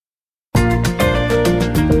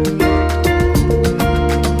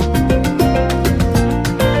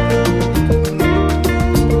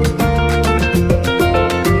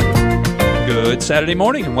Saturday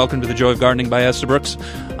morning, and welcome to the Joy of Gardening by Estabrooks.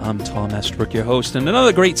 I'm Tom Estabrook, your host, and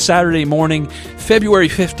another great Saturday morning, February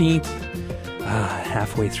 15th,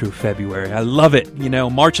 halfway through February. I love it. You know,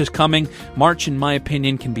 March is coming. March, in my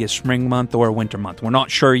opinion, can be a spring month or a winter month. We're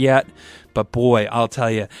not sure yet, but boy, I'll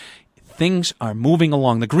tell you, things are moving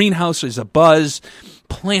along. The greenhouse is abuzz.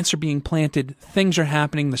 Plants are being planted. Things are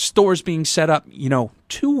happening. The store's being set up, 2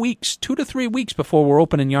 to 3 weeks before we're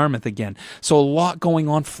open in Yarmouth again. So a lot going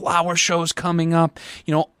on. Flower shows coming up.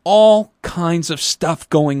 All kinds of stuff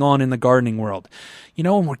going on in the gardening world.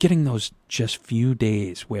 And we're getting those just few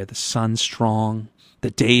days where the sun's strong.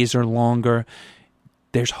 The days are longer.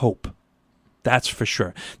 There's hope. That's for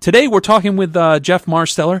sure. Today we're talking with Jeff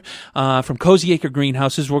Marsteller from Cozy Acre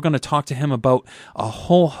Greenhouses. We're going to talk to him about a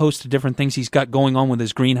whole host of different things he's got going on with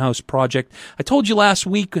his greenhouse project. I told you last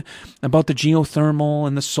week about the geothermal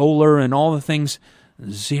and the solar and all the things.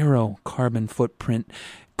 Zero carbon footprint.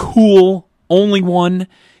 Cool. Only one.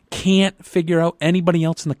 Can't figure out anybody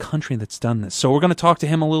else in the country that's done this. So we're going to talk to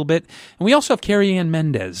him a little bit. And we also have Carrie Ann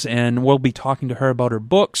Mendez, and we'll be talking to her about her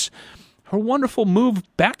books, her wonderful move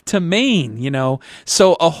back to Maine,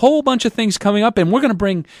 So a whole bunch of things coming up, and we're going to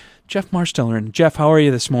bring Jeff Marsteller in. Jeff, how are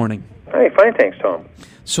you this morning? Hey, fine, thanks, Tom.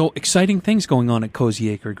 So exciting things going on at Cozy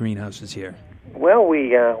Acre Greenhouses here. Well,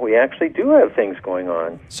 we actually do have things going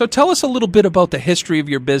on. So tell us a little bit about the history of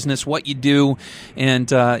your business, what you do, and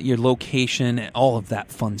your location, and all of that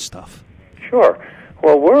fun stuff. Sure.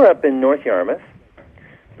 Well, we're up in North Yarmouth,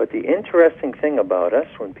 but the interesting thing about us,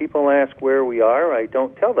 when people ask where we are, I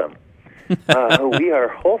don't tell them. We are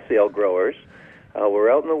wholesale growers. We're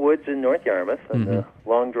out in the woods in North Yarmouth on the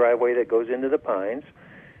long driveway that goes into the pines.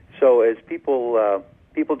 So as people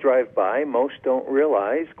drive by, most don't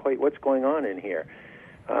realize quite what's going on in here.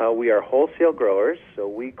 We are wholesale growers, so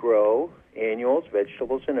we grow annuals,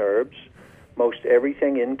 vegetables, and herbs, most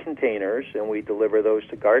everything in containers, and we deliver those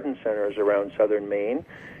to garden centers around southern Maine,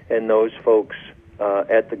 and those folks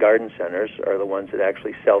at the garden centers are the ones that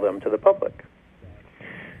actually sell them to the public.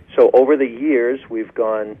 So over the years, we've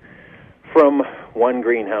gone from one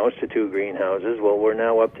greenhouse to two greenhouses. Well, we're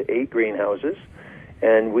now up to 8 greenhouses,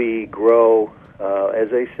 and we grow, as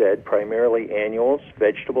I said, primarily annuals,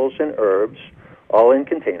 vegetables, and herbs, all in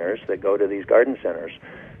containers that go to these garden centers.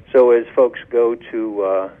 So as folks go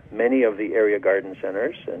to many of the area garden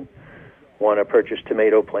centers and want to purchase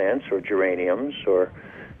tomato plants or geraniums or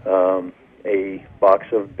a box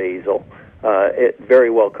of basil, it very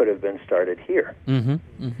well could have been started here.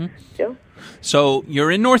 Yeah. So you're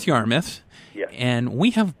in North Yarmouth, yes, and we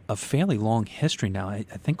have a fairly long history now. I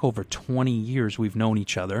think over 20 years we've known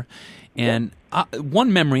each other. And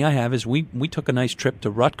one memory I have is we took a nice trip to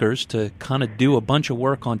Rutgers to kind of do a bunch of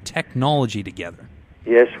work on technology together.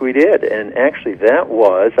 Yes, we did. And actually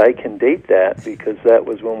I can date that because that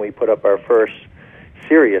was when we put up our first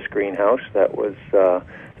serious greenhouse. That was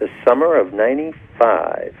the summer of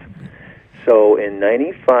 95. So in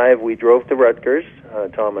 95, we drove to Rutgers,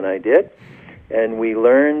 Tom and I did, and we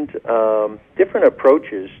learned different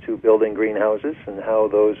approaches to building greenhouses and how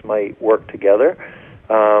those might work together.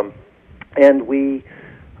 And we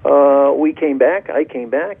came back, I came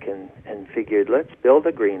back and figured, let's build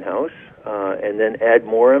a greenhouse and then add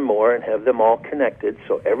more and more and have them all connected.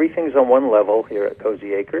 So everything's on one level here at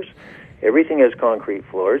Cozy Acres. Everything has concrete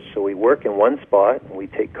floors, so we work in one spot, and we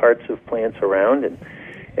take carts of plants around and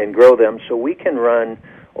grow them, so we can run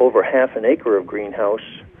over half an acre of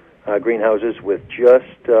greenhouses with just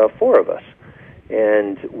 4 of us.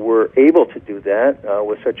 And we're able to do that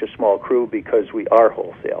with such a small crew because we are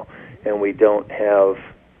wholesale, and we don't have,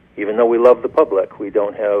 even though we love the public, we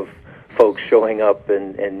don't have folks showing up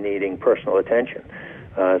and needing personal attention.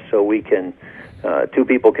 So we can, 2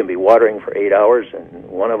 people can be watering for 8 hours, and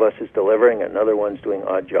one of us is delivering, another one's doing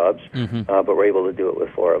odd jobs, but we're able to do it with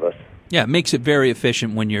 4 of us. Yeah, it makes it very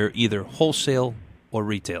efficient when you're either wholesale or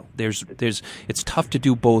retail. It's tough to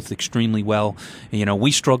do both extremely well.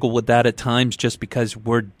 We struggle with that at times just because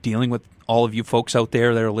we're dealing with all of you folks out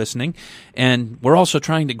there that are listening, and we're also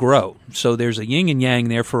trying to grow. So there's a yin and yang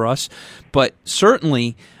there for us. But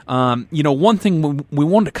certainly, one thing we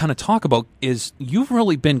wanted to kind of talk about is you've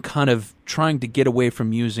really been kind of trying to get away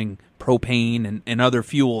from using propane and other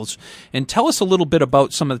fuels. And tell us a little bit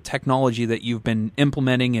about some of the technology that you've been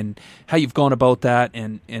implementing and how you've gone about that,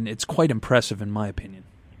 and it's quite impressive in my opinion.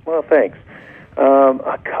 Well, thanks.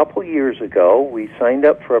 A couple years ago, we signed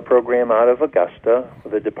up for a program out of Augusta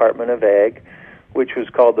with the Department of Ag, which was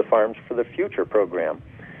called the Farms for the Future program.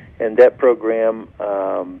 And that program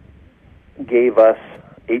gave us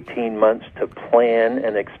 18 months to plan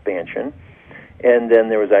an expansion, and then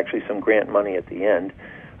there was actually some grant money at the end.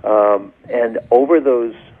 And over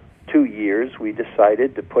those 2 years, we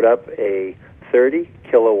decided to put up a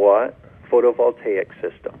 30-kilowatt photovoltaic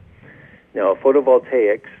system. Now,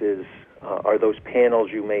 photovoltaics are those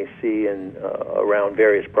panels you may see around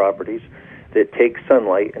various properties that take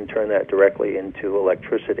sunlight and turn that directly into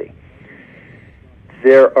electricity.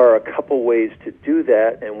 There are a couple ways to do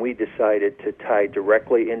that, and we decided to tie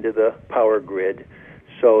directly into the power grid.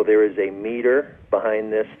 So there is a meter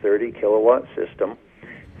behind this 30-kilowatt system.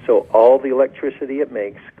 So all the electricity it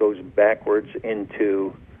makes goes backwards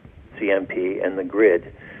into CMP and the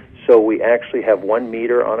grid. So we actually have one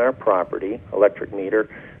meter on our property, electric meter,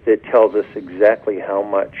 that tells us exactly how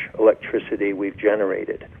much electricity we've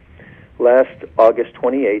generated. Last August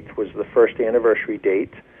 28th was the first anniversary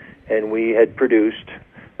date, and we had produced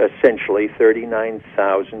essentially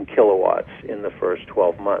 39,000 kilowatts in the first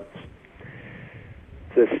 12 months.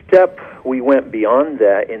 The step we went beyond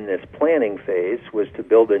that in this planning phase was to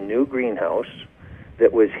build a new greenhouse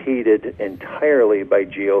that was heated entirely by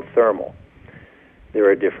geothermal. There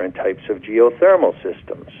are different types of geothermal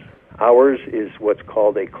systems. Ours is what's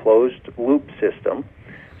called a closed-loop system,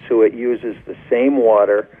 so it uses the same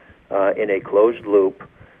water in a closed loop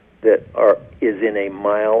that is in a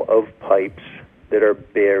mile of pipes that are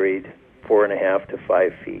buried 4.5 to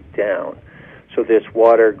 5 feet down. So this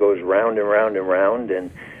water goes round and round and round, and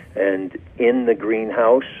in the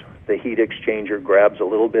greenhouse, the heat exchanger grabs a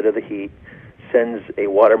little bit of the heat, sends a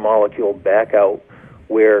water molecule back out,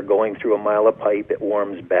 where going through a mile of pipe, it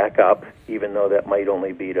warms back up, even though that might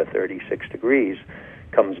only be to 36 degrees,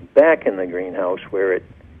 comes back in the greenhouse where it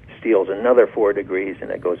steals another 4 degrees,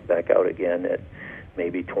 and it goes back out again at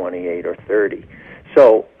maybe 28 or 30.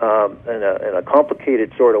 So in a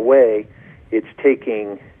complicated sort of way, it's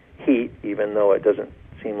taking heat, even though it doesn't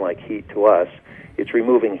seem like heat to us. It's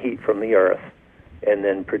removing heat from the earth and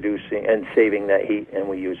then producing and saving that heat, and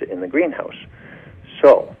we use it in the greenhouse.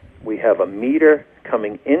 So we have a meter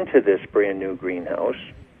coming into this brand new greenhouse,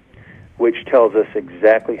 which tells us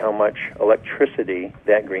exactly how much electricity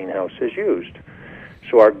that greenhouse has used.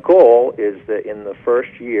 So our goal is that in the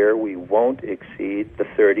first year, we won't exceed the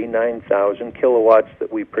 39,000 kilowatts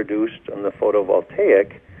that we produced on the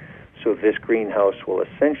photovoltaic, so this greenhouse will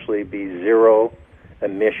essentially be zero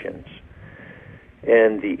emissions.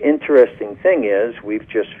 And the interesting thing is, we've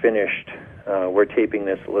just finished, we're taping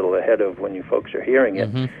this a little ahead of when you folks are hearing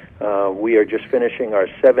it, we are just finishing our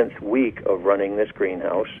 7th week of running this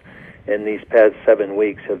greenhouse. And these past 7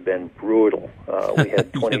 weeks have been brutal. We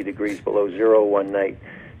had 20 degrees below zero one night,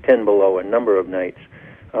 10 below a number of nights.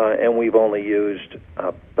 And we've only used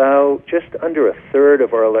about just under a third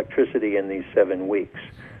of our electricity in these 7 weeks.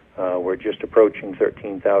 We're just approaching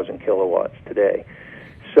 13,000 kilowatts today.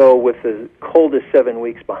 So with the coldest 7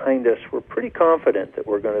 weeks behind us, we're pretty confident that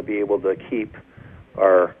we're going to be able to keep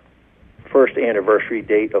our first anniversary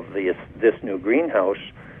date of this new greenhouse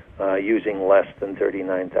using less than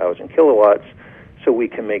 39,000 kilowatts, so we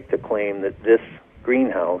can make the claim that this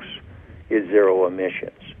greenhouse is zero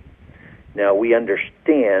emissions. Now, we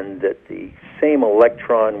understand that the same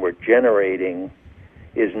electron we're generating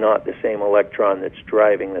is not the same electron that's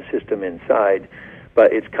driving the system inside,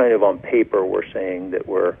 but it's kind of on paper we're saying that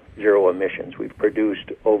we're zero emissions. We've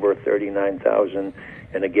produced over 39,000,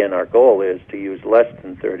 and again, our goal is to use less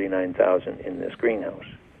than 39,000 in this greenhouse.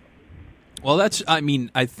 Well, I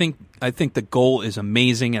think the goal is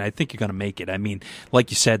amazing, and I think you're going to make it. I mean, like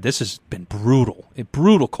you said, this has been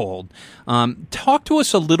brutal cold. Talk to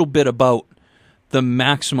us a little bit about the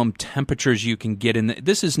maximum temperatures you can get in.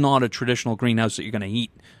 This is not a traditional greenhouse that you're going to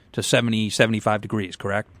heat to 70, 75 degrees,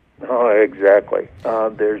 correct? Oh, exactly.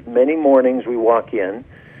 There's many mornings we walk in,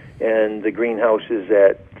 and the greenhouse is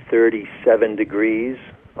at 37 degrees,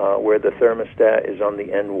 where the thermostat is on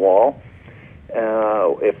the end wall.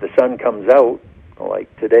 If the sun comes out,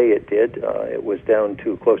 like today it did, it was down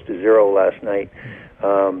to close to zero last night.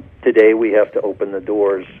 Today we have to open the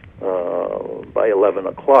doors by 11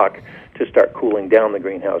 o'clock to start cooling down the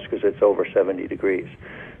greenhouse because it's over 70 degrees.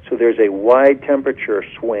 So there's a wide temperature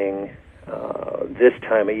swing this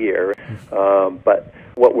time of year, but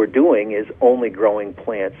what we're doing is only growing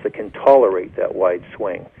plants that can tolerate that wide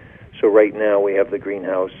swing. So right now we have the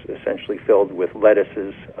greenhouse essentially filled with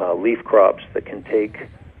lettuces, leaf crops that can take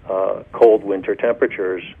cold winter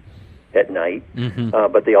temperatures at night,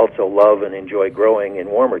 but they also love and enjoy growing in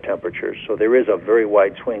warmer temperatures. So there is a very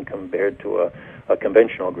wide swing compared to a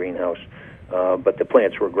conventional greenhouse, but the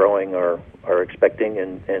plants we're growing are expecting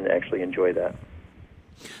and actually enjoy that.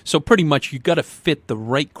 So pretty much you've got to fit the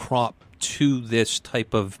right crop to this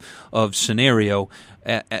type of scenario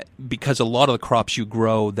because a lot of the crops you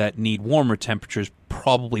grow that need warmer temperatures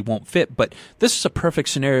probably won't fit. But this is a perfect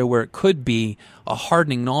scenario where it could be a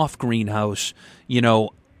hardening off greenhouse,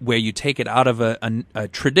 where you take it out of a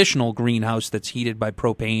traditional greenhouse that's heated by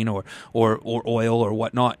propane or oil or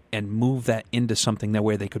whatnot and move that into something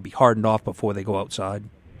where they could be hardened off before they go outside.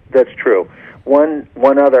 That's true.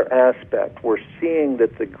 One other aspect, we're seeing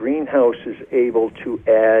that the greenhouse is able to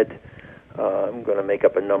add, I'm going to make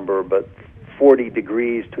up a number, but 40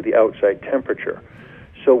 degrees to the outside temperature.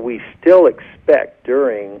 So we still expect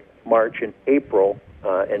during March and April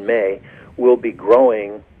and May, we'll be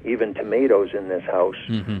growing even tomatoes in this house,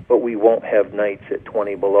 but we won't have nights at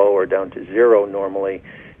 20 below or down to 0 normally.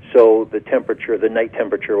 So the night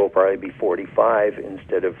temperature will probably be 45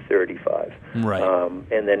 instead of 35. Right.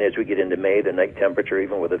 And then as we get into May, the night temperature,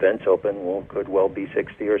 even with the vents open, could well be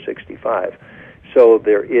 60 or 65. So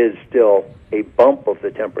there is still a bump of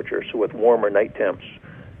the temperature. So with warmer night temps,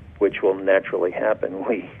 which will naturally happen,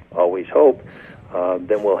 we always hope,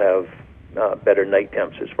 then we'll have better night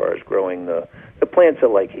temps as far as growing the plants that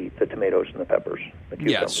like heat, the tomatoes and the peppers, the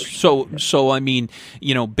cucumbers. Yes. So I mean,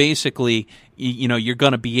 basically, you're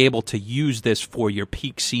going to be able to use this for your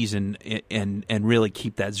peak season and really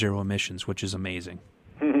keep that 0 emissions, which is amazing.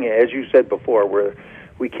 As you said before,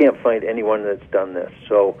 we can't find anyone that's done this.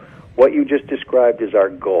 So what you just described is our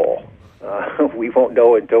goal. We won't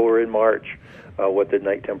know until we're in March what the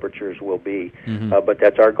night temperatures will be. But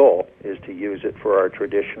that's our goal, is to use it for our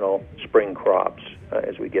traditional spring crops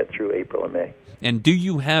as we get through April and May. And do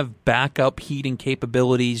you have backup heating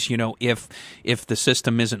capabilities, if the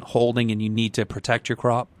system isn't holding and you need to protect your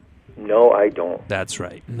crop? No, I don't. That's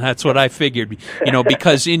right. That's what I figured,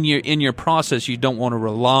 because in your process you don't want to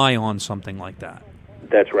rely on something like that.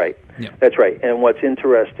 That's right. Yeah. That's right. And what's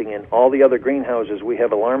interesting, in all the other greenhouses we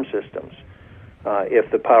have alarm systems. If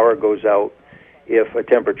the power goes out, if a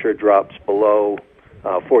temperature drops below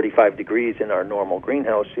 45 degrees in our normal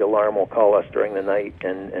greenhouse, the alarm will call us during the night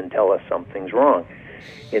and tell us something's wrong.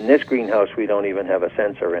 In this greenhouse, we don't even have a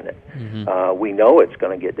sensor in it. We know it's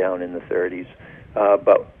going to get down in the 30s.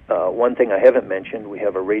 But one thing I haven't mentioned, we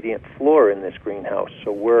have a radiant floor in this greenhouse.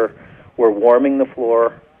 So we're warming the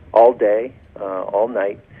floor all day, all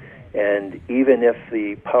night. And even if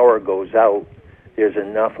the power goes out, there's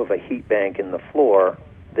enough of a heat bank in the floor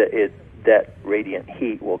that radiant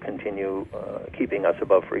heat will continue keeping us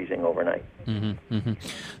above freezing overnight.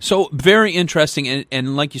 So very interesting,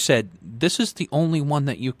 and like you said, this is the only one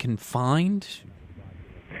that you can find?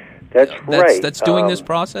 That's right. That's doing this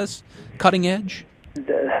process? Cutting edge?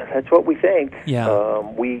 That's what we think. Yeah.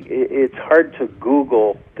 It's hard to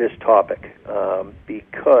Google this topic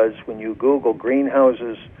because when you Google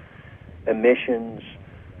greenhouses, emissions,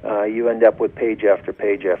 you end up with page after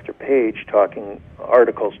page after page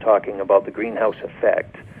articles talking about the greenhouse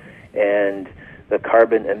effect and the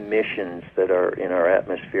carbon emissions that are in our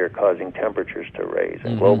atmosphere causing temperatures to raise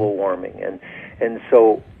and global warming. And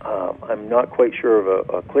so I'm not quite sure of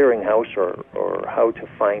a clearinghouse or how to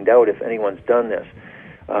find out if anyone's done this.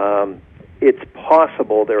 It's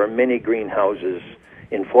possible there are many greenhouses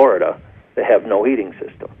in Florida that have no heating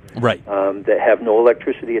system. Right. That have no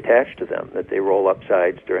electricity attached to them, that they roll up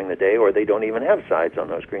sides during the day, or they don't even have sides on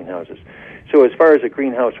those greenhouses. So as far as a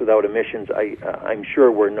greenhouse without emissions, I'm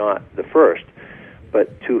sure we're not the first.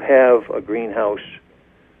 But to have a greenhouse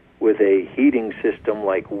with a heating system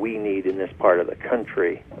like we need in this part of the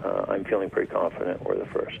country, I'm feeling pretty confident we're the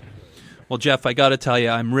first. Well, Jeff, I got to tell you,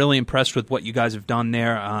 I'm really impressed with what you guys have done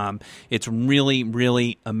there. It's really,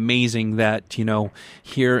 really amazing that,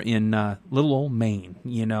 here in little old Maine,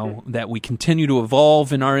 that we continue to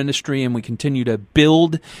evolve in our industry and we continue to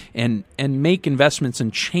build and make investments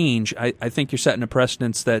and change. I think you're setting a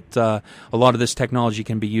precedence that a lot of this technology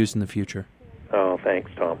can be used in the future. Oh, thanks,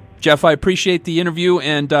 Tom. Jeff, I appreciate the interview,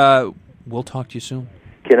 and we'll talk to you soon.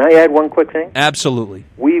 Can I add one quick thing? Absolutely.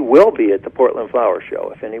 We will be at the Portland Flower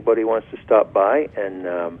Show if anybody wants to stop by.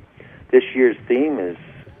 And this year's theme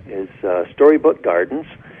is Storybook Gardens.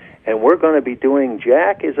 And we're going to be doing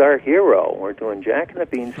Jack is our hero. We're doing Jack and the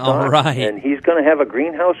Beanstalk. All right. And he's going to have a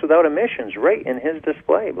greenhouse without emissions right in his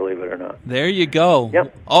display, believe it or not. There you go.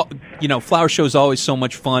 Yep. Flower show is always so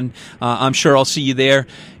much fun. I'm sure I'll see you there.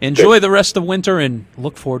 Enjoy the rest of winter and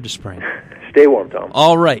look forward to spring. Stay warm, Tom.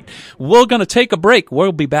 All right. We're going to take a break.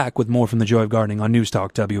 We'll be back with more from the Joy of Gardening on News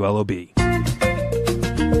Talk WLOB.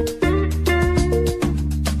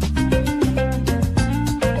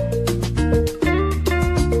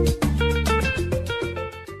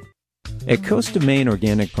 At Coast of Maine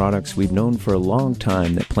Organic Products, we've known for a long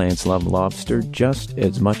time that plants love lobster just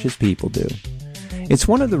as much as people do. It's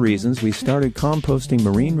one of the reasons we started composting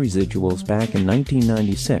marine residuals back in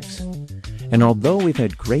 1996. And although we've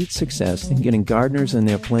had great success in getting gardeners and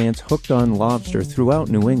their plants hooked on lobster throughout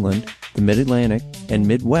New England, the Mid-Atlantic, and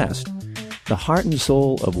Midwest, the heart and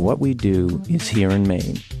soul of what we do is here in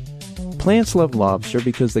Maine. Plants love lobster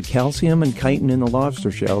because the calcium and chitin in the lobster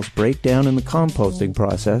shells break down in the composting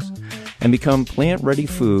process and become plant-ready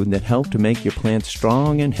food that help to make your plants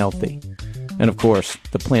strong and healthy. And of course,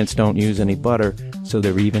 the plants don't use any butter, so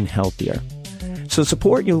they're even healthier. So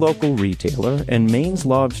support your local retailer and Maine's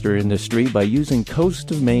lobster industry by using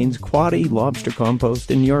Coast of Maine's Quaddy Lobster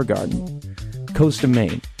Compost in your garden. Coast of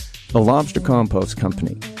Maine, a lobster compost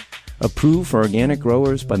company. Approved for organic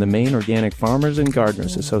growers by the Maine Organic Farmers and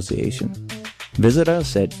Gardeners Association. Visit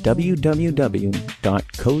us at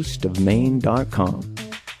www.coastofmaine.com.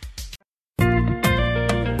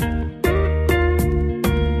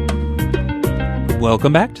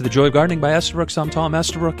 Welcome back to The Joy of Gardening by Estabrook. I'm Tom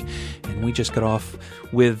Estabrook, and we just got off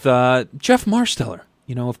with Jeff Marsteller,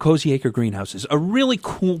 of Cozy Acre Greenhouses. A really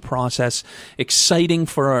cool process, exciting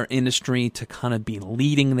for our industry to kind of be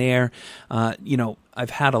leading there.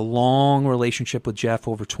 I've had a long relationship with Jeff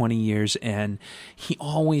over 20 years, and he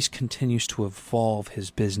always continues to evolve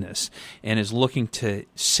his business and is looking to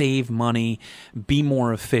save money, be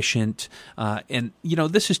more efficient.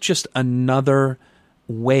 This is just another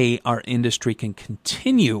way our industry can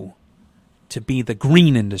continue to be the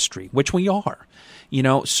green industry, which we are.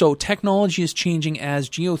 So technology is changing as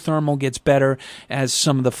geothermal gets better, as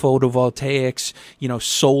some of the photovoltaics,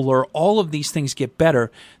 solar, all of these things get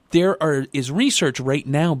better. There is research right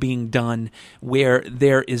now being done where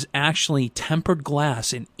there is actually tempered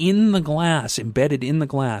glass, and in the glass, embedded in the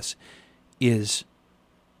glass, is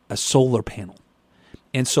a solar panel.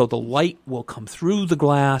 And so the light will come through the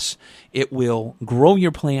glass, it will grow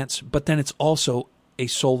your plants, but then it's also a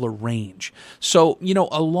solar range. So,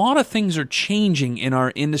 a lot of things are changing in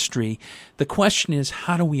our industry. The question is,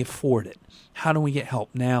 how do we afford it? How do we get help?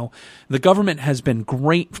 Now, the government has been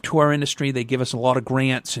great to our industry. They give us a lot of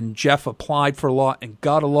grants, and Jeff applied for a lot and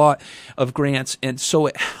got a lot of grants, and so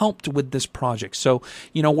it helped with this project. So,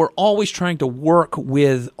 we're always trying to work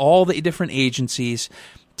with all the different agencies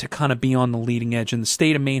to kind of be on the leading edge. And the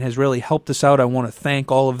state of Maine has really helped us out. I want to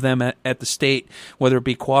thank all of them at the state, whether it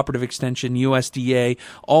be Cooperative Extension, USDA,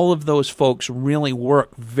 all of those folks really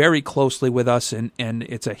work very closely with us, and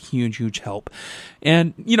it's a huge, huge help.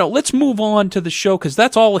 And, let's move on to the show, because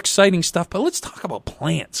that's all exciting stuff, but let's talk about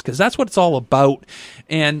plants, because that's what it's all about.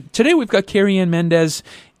 And today we've got Carrie Ann Mendez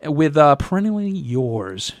with Perennially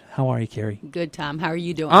Yours. How are you, Carrie? Good, Tom. How are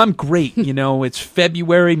you doing? I'm great. It's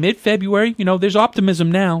February, mid-February. There's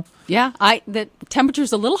optimism now. Yeah, the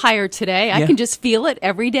temperature's a little higher today. I can just feel it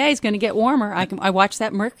every day. It's going to get warmer. I watch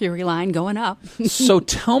that mercury line going up. So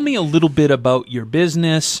tell me a little bit about your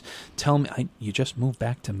business. Tell me, you just moved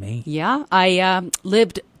back to Maine. Yeah, I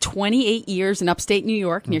lived 28 years in upstate New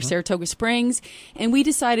York near Saratoga Springs, and we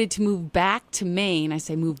decided to move back to Maine. I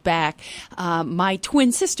say move back. My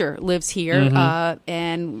twin sister lives here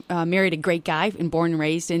and married a great guy and born and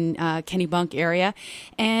raised in Kennebunk area,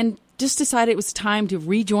 and just decided it was time to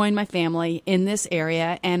rejoin my family in this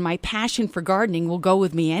area, and my passion for gardening will go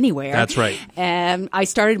with me anywhere. That's right. And I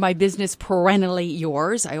started my business Perennially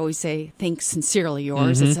Yours. I always say, think sincerely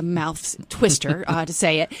yours. It's a mouth twister to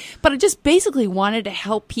say it. But I just basically wanted to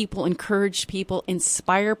help people, encourage people,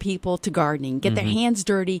 inspire people to gardening, get their hands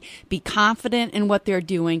dirty, be confident in what they're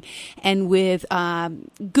doing, and with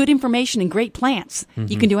good information and great plants,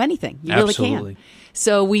 you can do anything. You Absolutely. really can.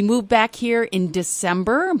 So we moved back here in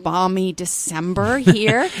December, balmy December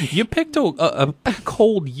here. You picked a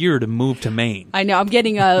cold year to move to Maine. I know. I'm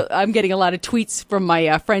getting a lot of tweets from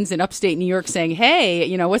my friends in upstate New York saying,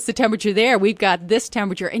 "Hey, what's the temperature there? We've got this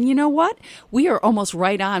temperature." And you know what? We are almost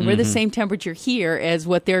right on. We're the same temperature here as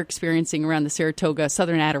what they're experiencing around the Saratoga,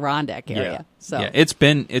 Southern Adirondack area. Yeah. So yeah, it's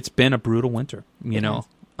been a brutal winter.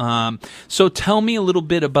 So tell me a little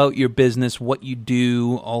bit about your business, what you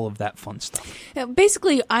do, all of that fun stuff.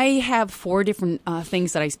 Basically, I have 4 different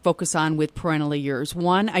things that I focus on with Perennially Yours.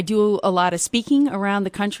 One, I do a lot of speaking around the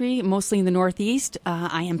country, mostly in the Northeast.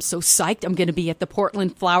 I am so psyched. I'm going to be at the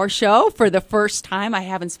Portland Flower Show for the first time. I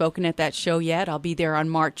haven't spoken at that show yet. I'll be there on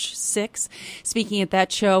March 6th, speaking at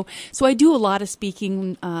that show. So I do a lot of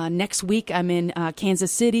speaking. Next week, I'm in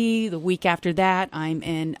Kansas City. The week after that, I'm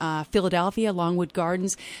in Philadelphia, Longwood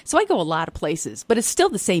Gardens. So I go a lot of places, but it's still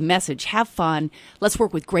the same message. Have fun. Let's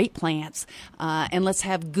work with great plants, and let's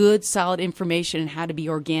have good, solid information on how to be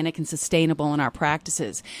organic and sustainable in our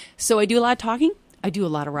practices. So I do a lot of talking. I do a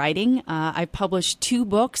lot of writing. I published 2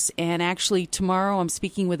 books, and actually tomorrow I'm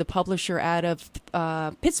speaking with a publisher out of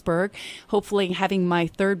Pittsburgh, hopefully having my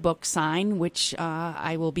 3rd book signed, which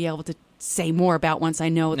I will be able to say more about once I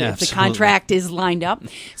know that if the contract is lined up.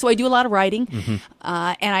 So I do a lot of writing,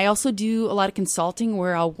 and I also do a lot of consulting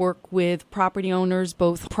where I'll work with property owners,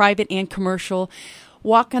 both private and commercial,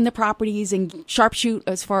 walk on the properties and sharpshoot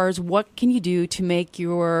as far as what can you do to make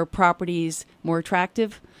your properties more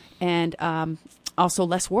attractive and also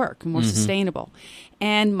less work, more sustainable.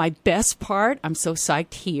 And my best part, I'm so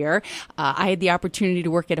psyched here, I had the opportunity to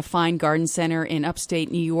work at a fine garden center in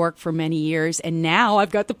upstate New York for many years, and now I've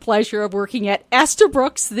got the pleasure of working at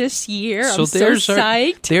Estabrooks this year. I'm so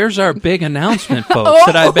psyched. There's our big announcement, folks,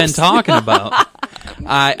 that I've been talking about.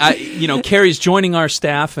 Carrie's joining our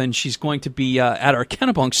staff, and she's going to be at our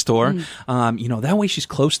Kennebunk store. That way she's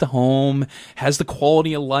close to home, has the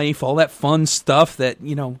quality of life, all that fun stuff that,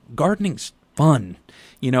 gardening's fun.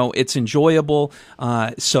 It's enjoyable.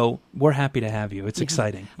 So we're happy to have you. It's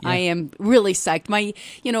exciting. Yeah. I am really psyched.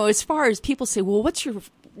 As far as people say, well,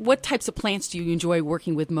 what types of plants do you enjoy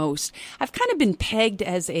working with most? I've kind of been pegged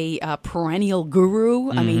as a perennial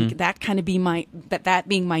guru. I mean, that kind of being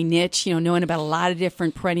my niche, knowing about a lot of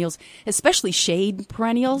different perennials, especially shade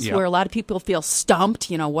perennials, where a lot of people feel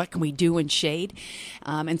stumped, what can we do in shade?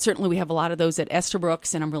 And certainly we have a lot of those at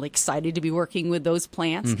Estabrooks, and I'm really excited to be working with those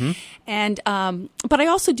plants. And but I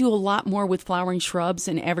also do a lot more with flowering shrubs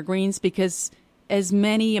and evergreens, because as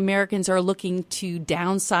many Americans are looking to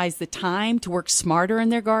downsize the time to work smarter in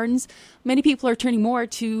their gardens, many people are turning more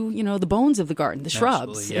to, the bones of the garden, the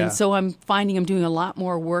shrubs. Yeah. And so I'm finding I'm doing a lot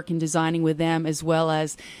more work in designing with them, as well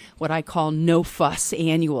as what I call no-fuss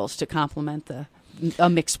annuals to complement a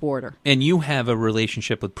mixed border. And you have a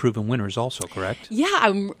relationship with Proven Winners also, correct? Yeah,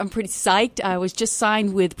 I'm pretty psyched. I was just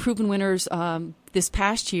signed with Proven Winners this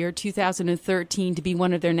past year, 2013, to be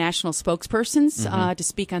one of their national spokespersons to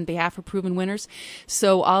speak on behalf of Proven Winners.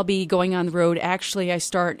 So I'll be going on the road. Actually, I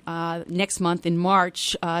start next month in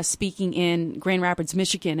March speaking in Grand Rapids,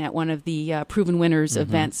 Michigan at one of the Proven Winners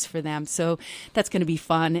events for them. So that's going to be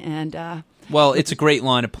fun. And well, it's a great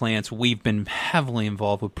line of plants. We've been heavily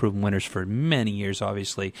involved with Proven Winners for many years,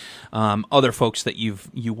 obviously. Other folks that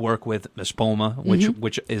you work with, Espoma,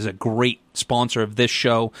 which is a great sponsor of this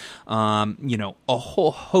show. A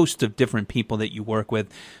whole host of different people that you work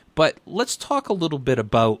with. But let's talk a little bit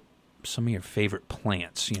about some of your favorite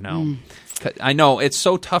plants, I know it's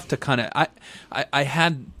so tough to kind of...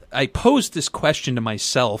 I posed this question to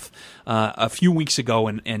myself a few weeks ago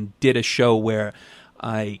and did a show where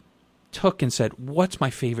I took and said, what's my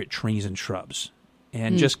favorite trees and shrubs?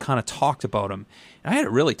 And just kind of talked about them. And I had a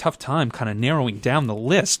really tough time kind of narrowing down the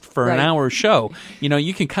list for an hour show.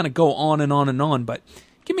 You can kind of go on and on and on, but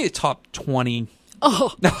give me the top 20.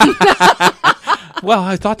 Oh. Well,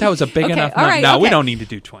 I thought that was a big enough number. Right, no, we don't need to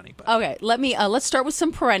do 20. But. Okay, let's start with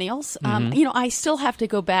some perennials. I still have to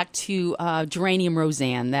go back to Geranium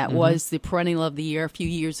Roseanne. That was the perennial of the year a few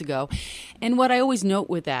years ago. And what I always note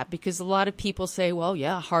with that, because a lot of people say, well,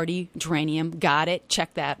 yeah, hardy geranium, got it,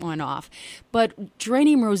 check that one off. But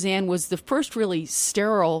Geranium Roseanne was the first really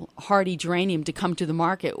sterile hardy geranium to come to the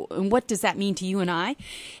market. And what does that mean to you and I?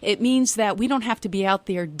 It means that we don't have to be out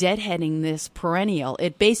there deadheading this perennial.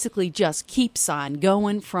 It basically just keeps on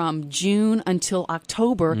going from June until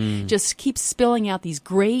October, just keeps spilling out these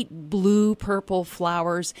great blue, purple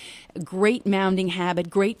flowers, great mounding habit,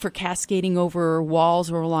 great for cascading over walls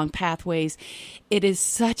or along pathways. It is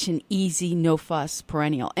such an easy, no-fuss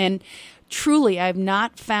perennial. And truly, I've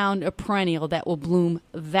not found a perennial that will bloom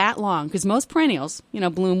that long, because most perennials,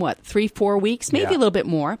 bloom, 3-4 weeks, maybe a little bit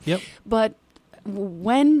more. Yep. But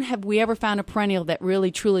when have we ever found a perennial that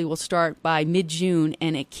really, truly will start by mid-June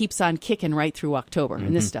and it keeps on kicking right through October?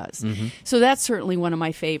 And this does. So that's certainly one of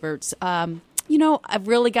my favorites. I've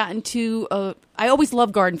really gotten to, I always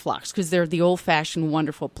love garden phlox because they're the old-fashioned,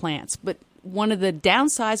 wonderful plants. But one of the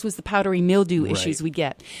downsides was the powdery mildew issues we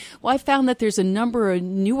get. Well, I found that there's a number of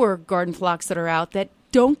newer garden phlox that are out that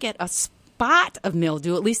don't get a spot of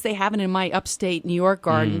mildew. At least they haven't in my upstate New York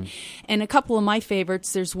garden. And a couple of my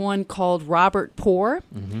favorites, there's one called Robert Poore,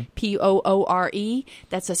 Poore.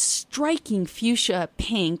 That's a striking fuchsia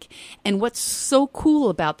pink. And what's so cool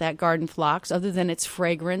about that garden phlox, other than its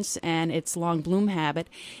fragrance and its long bloom habit,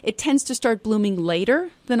 it tends to start blooming later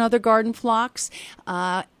than other garden phlox.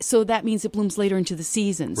 So that means it blooms later into the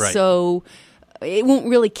season. Right. So it won't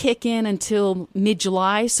really kick in until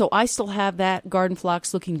mid-July, so I still have that garden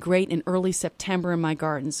phlox looking great in early September in my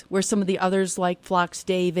gardens, where some of the others like Phlox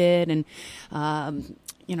David and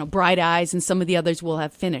Bright Eyes and some of the others will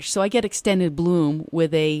have finished. So I get extended bloom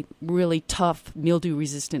with a really tough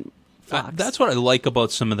mildew-resistant phlox. That's what I like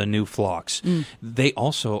about some of the new phlox. They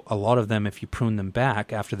also, a lot of them, if you prune them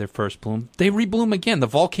back after their first bloom, they rebloom again. The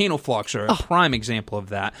volcano phlox are a prime example of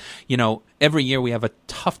that. You know, every year we have a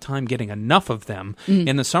tough time getting enough of them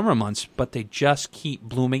in the summer months, but they just keep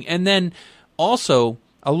blooming. And then also,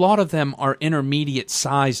 a lot of them are intermediate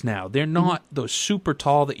size now. They're not those super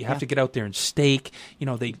tall that you have to get out there and stake. You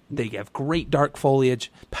know, they have great dark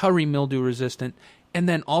foliage, powdery mildew resistant, and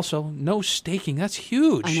then also no staking. That's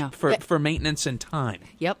huge for maintenance and time.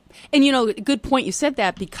 Yep. And, you know, good point you said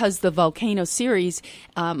that, because the Volcano series,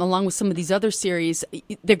 along with some of these other series,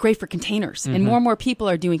 they're great for containers. And more people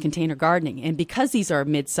are doing container gardening. And because these are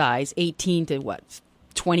mid-size, 18 to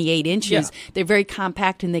 28 inches, they're very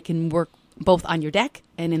compact and they can work both on your deck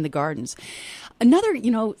and in the gardens. Another, you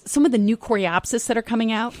know, some of the new Coreopsis that are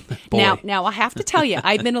coming out. Now I have to tell you,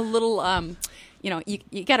 I've been a little, you know,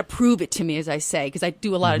 you got to prove it to me, as I say, because I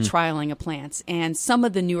do a lot of trialing of plants. And some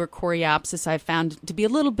of the newer Coreopsis I've found to be a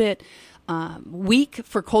little bit weak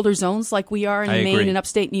for colder zones like we are in Maine and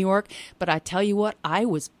upstate New York. But I tell you what, I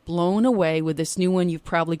was blown away with this new one you've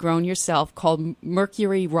probably grown yourself called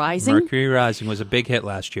Mercury Rising. Mercury Rising was a big hit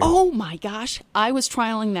last year. Oh, my gosh. I was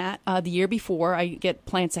trialing that the year before. I get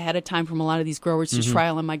plants ahead of time from a lot of these growers to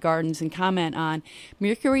trial in my gardens and comment on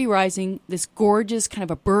Mercury Rising, this gorgeous kind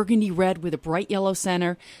of a burgundy red with a bright yellow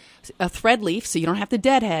center, a thread leaf, so you don't have to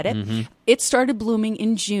deadhead it. It started blooming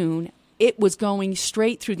in June. It was going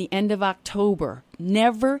straight through the end of October.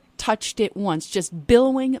 Never touched it once. Just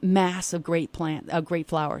billowing mass of great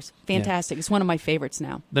flowers. Fantastic. It's one of my favorites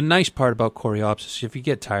now. The nice part about Coreopsis, if you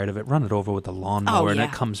get tired of it, run it over with a lawnmower and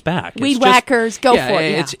it comes back. Weed whackers, go for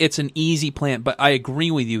it. It's an easy plant, but I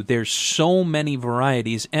agree with you. There's so many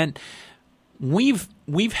varieties, and we've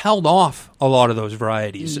held off a lot of those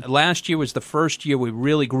varieties. Last year was the first year we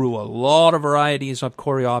really grew a lot of varieties of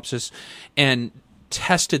Coreopsis and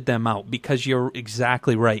tested them out, because you're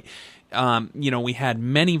exactly right. You know, we had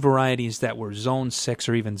many varieties that were zone 6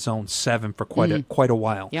 or even zone 7 for quite a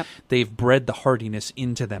while. Yep. They've bred the hardiness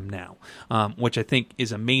into them now, which I think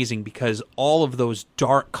is amazing, because all of those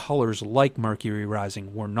dark colors like Mercury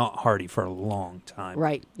Rising were not hardy for a long time.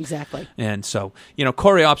 Right, exactly. And so, you know,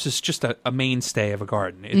 Coreopsis is just a mainstay of a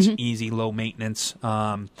garden. It's easy, low maintenance,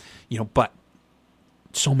 you know, but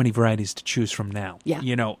so many varieties to choose from now. Yeah.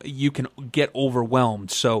 You know, you can get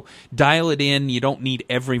overwhelmed. So dial it in. You don't need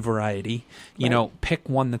every variety. You know, pick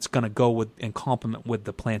one that's going to go with and complement with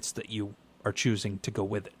the plants that you are choosing to go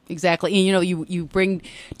with it. Exactly. And, you know, you bring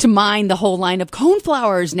to mind the whole line of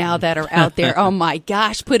coneflowers now that are out there. Oh, my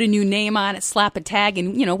gosh, put a new name on it, slap a tag.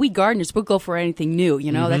 And, you know, we gardeners, we'll go for anything new.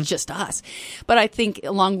 You know, that's just us. But I think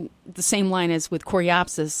along the same line as with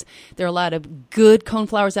Coreopsis, there are a lot of good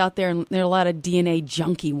coneflowers out there, and there are a lot of DNA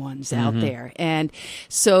junky ones out there. And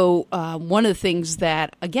so one of the things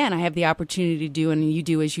that, again, I have the opportunity to do, and you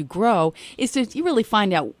do as you grow, is to really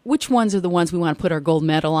find out which ones are the ones we want to put our gold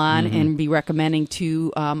medal on and be recommending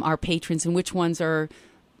to our patrons, and which ones are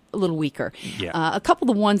a little weaker. Yeah. A couple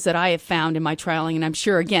of the ones that I have found in my trialing, and I'm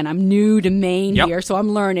sure, again, I'm new to Maine here, so I'm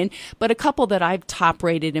learning, but a couple that I've top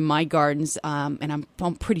rated in my gardens, and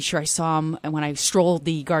I'm pretty sure I saw them when I strolled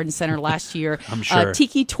the garden center last year. I'm sure.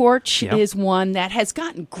 Tiki Torch is one that has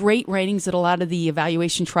gotten great ratings at a lot of the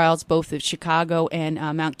evaluation trials, both at Chicago and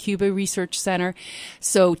Mount Cuba Research Center.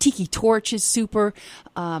 So Tiki Torch is super.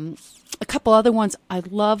 A couple other ones. I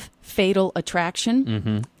love Fatal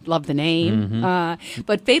Attraction. Love the name.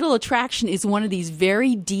 But Fatal Attraction is one of these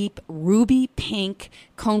very deep ruby pink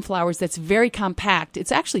coneflowers that's very compact.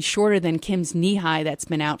 It's actually shorter than Kim's knee high that's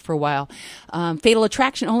been out for a while. Fatal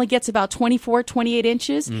Attraction only gets about 24, 28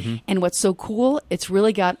 inches. And what's so cool, it's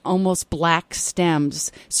really got almost black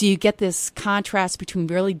stems. So you get this contrast between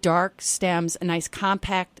really dark stems, a nice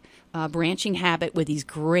compact branching habit with these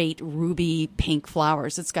great ruby pink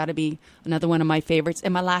flowers. It's got to be another one of my favorites.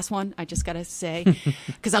 And my last one, I just got to say,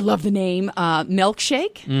 because I love the name,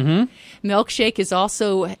 Milkshake.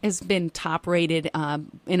 Milkshake has been top rated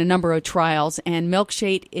in a number of trials. And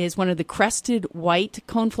Milkshake is one of the crested white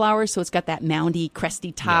coneflowers. So it's got that moundy,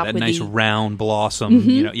 cresty top. That with nice round blossom.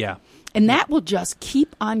 You know, and that will just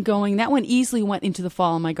keep on going. That one easily went into the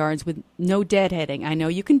fall in my gardens with no deadheading. I know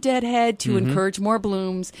you can deadhead to encourage more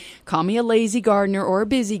blooms. Call me a lazy gardener or a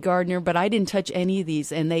busy gardener, but I didn't touch any of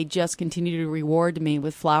these, and they just continue to reward me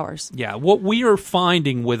with flowers. Yeah, what we are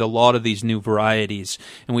finding with a lot of these new varieties,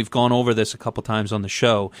 and we've gone over this a couple times on the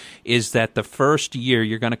show, is that the first year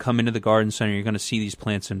you're going to come into the garden center, you're going to see these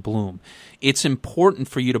plants in bloom. It's important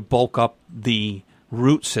for you to bulk up the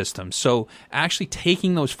root system. So actually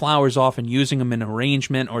taking those flowers off and using them in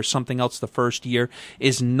arrangement or something else the first year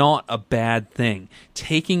is not a bad thing.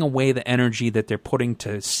 Taking away the energy that they're putting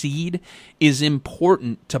to seed is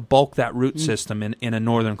important to bulk that root system in a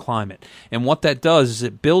northern climate. And what that does is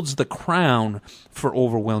it builds the crown for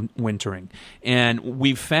overwintering. And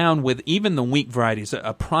we've found with even the weak varieties,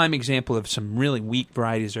 a prime example of some really weak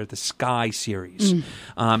varieties are the Sky series.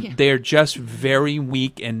 They're just very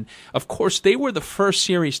weak. And of course, they were the first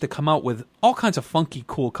series to come out with all kinds of funky,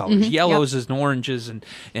 cool colors, yellows and oranges and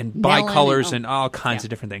bicolors and all kinds of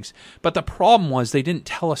different things. But the problem was they didn't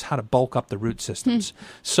tell us how to bulk up the root systems.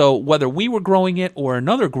 So whether we were growing it or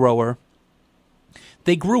another grower,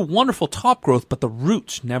 they grew wonderful top growth, but the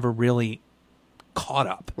roots never really caught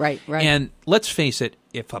up. Right. And let's face it,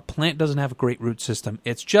 if a plant doesn't have a great root system,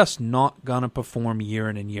 it's just not going to perform year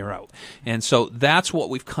in and year out. And so that's what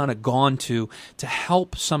we've kind of gone to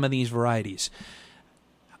help some of these varieties.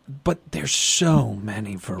 But there's so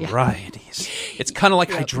many varieties. It's kind of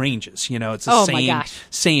like hydrangeas, it's the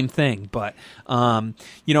same thing. But,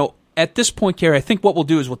 at this point, Carrie, I think what we'll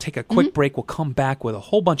do is we'll take a quick break. We'll come back with a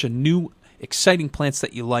whole bunch of new exciting plants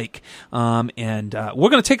that you like. And we're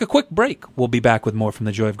going to take a quick break. We'll be back with more from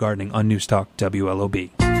The Joy of Gardening on Newstalk WLOB.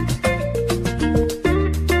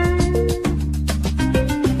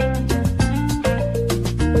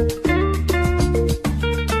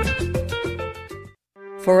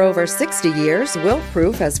 For over 60 years,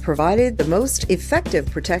 Wiltproof has provided the most effective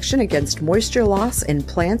protection against moisture loss in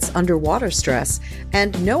plants under water stress,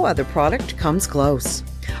 and no other product comes close.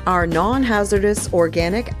 Our non-hazardous,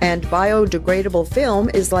 organic, and biodegradable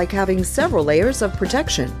film is like having several layers of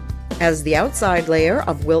protection. As the outside layer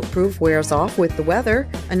of Wiltproof wears off with the weather,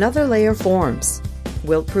 another layer forms.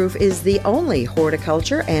 Wiltproof is the only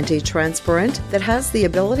horticulture anti-transpirant that has the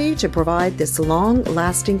ability to provide this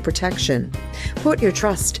long-lasting protection. Put your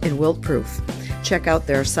trust in Wiltproof. Check out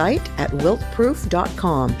their site at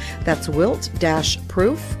wiltproof.com. That's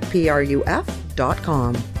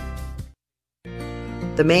wilt-proof.com.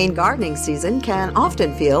 The Maine gardening season can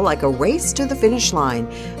often feel like a race to the finish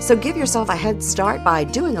line, so give yourself a head start by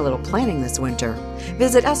doing a little planning this winter.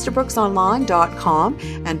 Visit EstabrookSonline.com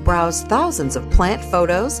and browse thousands of plant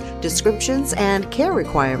photos, descriptions, and care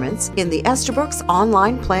requirements in the Estabrooks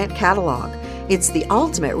online plant catalog. It's the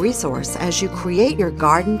ultimate resource as you create your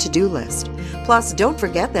garden to-do list. Plus, don't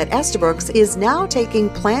forget that Estabrooks is now taking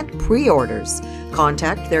plant pre-orders.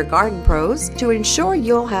 Contact their garden pros to ensure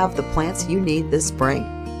you'll have the plants you need this spring.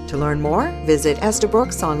 To learn more, visit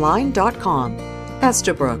EstabrooksOnline.com.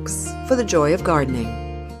 Estabrooks, for the joy of gardening.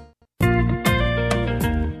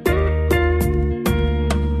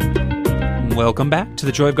 Welcome back to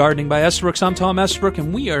The Joy of Gardening by Estabrooks. I'm Tom Estabrook,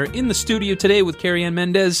 and we are in the studio today with Carrie Ann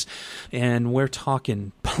Mendez, and we're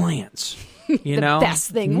talking plants.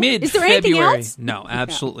 Best thing. Mid-February. Is there anything else? No,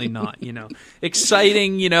 absolutely not.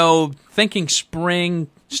 Exciting, thinking spring,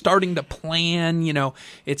 starting to plan,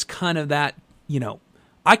 it's kind of that,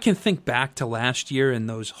 I can think back to last year and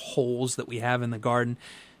those holes that we have in the garden.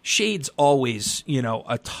 Shade's always,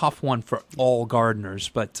 a tough one for all gardeners,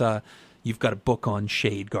 but you've got a book on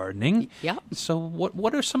shade gardening. Yeah. So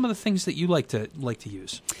what are some of the things that you like to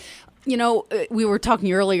use? We were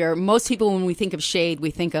talking earlier, most people, when we think of shade, we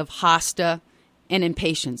think of hosta and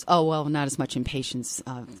impatiens. Oh, well, not as much impatiens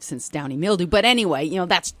since downy mildew. But anyway,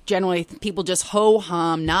 that's generally people just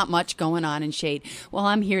ho-hum, not much going on in shade. Well,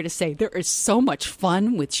 I'm here to say there is so much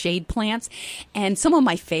fun with shade plants. And some of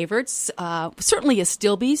my favorites, certainly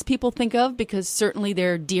astilbes people think of because certainly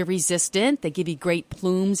they're deer resistant. They give you great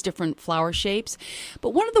plumes, different flower shapes. But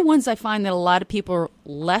one of the ones I find that a lot of people are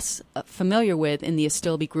less familiar with in the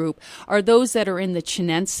astilbe group are those that are in the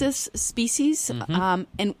chinensis species.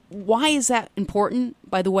 And why is that important?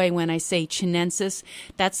 By the way, when I say chinensis,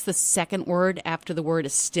 that's the second word after the word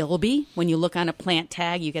astilbe. When you look on a plant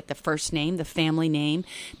tag, you get the first name, the family name.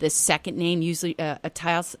 The second name, usually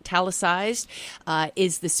italicized,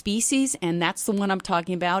 is the species, and that's the one I'm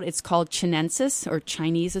talking about. It's called chinensis, or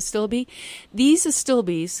Chinese astilbe. These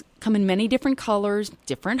astilbes come in many different colors,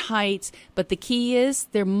 different heights, but the key is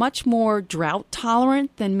they're much more drought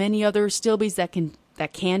tolerant than many other astilbes that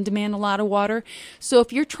can demand a lot of water. So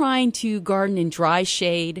if you're trying to garden in dry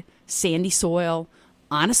shade, sandy soil,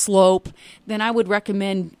 on a slope, then I would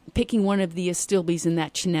recommend picking one of the astilbes in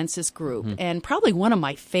that chinensis group. And probably one of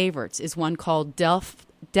my favorites is one called Delft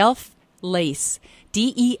Lace,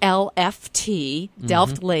 Delft,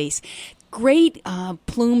 Delft Lace. great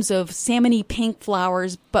plumes of salmony pink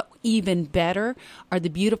flowers, but even better are the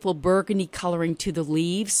beautiful burgundy coloring to the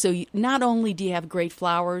leaves. So not only do you have great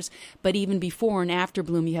flowers, but even before and after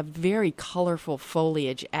bloom, you have very colorful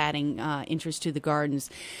foliage, adding interest to the gardens.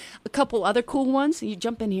 A couple other cool ones. You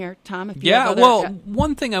jump in here, Tom. If you have other,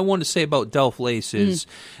 one thing I want to say about Delft Lace is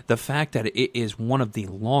the fact that it is one of the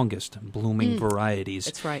longest blooming varieties.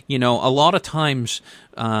 That's right. You know, a lot of times,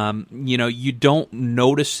 you don't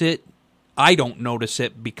notice it. I don't notice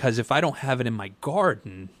it because if I don't have it in my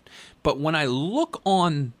garden, but when I look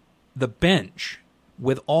on the bench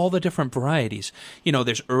with all the different varieties,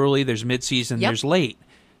 there's early, there's mid-season, there's late.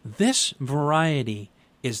 This variety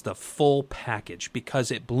is the full package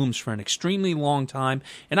because it blooms for an extremely long time,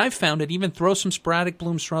 and I've found it even throws some sporadic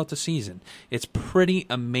blooms throughout the season. It's pretty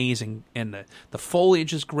amazing, and the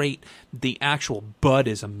foliage is great. The actual bud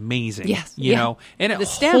is amazing. Yes, and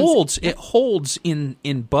it holds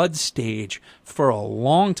in bud stage for a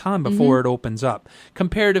long time before it opens up,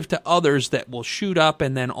 comparative to others that will shoot up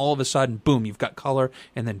and then all of a sudden, boom, you've got color,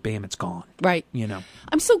 and then bam, it's gone. Right.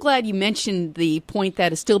 I'm so glad you mentioned the point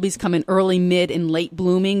that astilbes come in early, mid, and late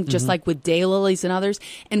blooming, just like with daylilies and others.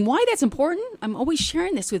 And why that's important, I'm always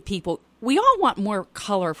sharing this with people. We all want more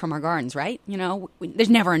color from our gardens, right? There's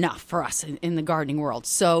never enough for us in the gardening world.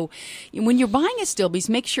 So when you're buying astilbes,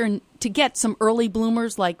 make sure to get some early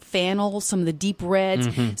bloomers like fennel, some of the deep reds,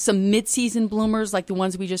 some mid-season bloomers like the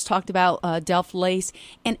ones we just talked about, Delft Lace,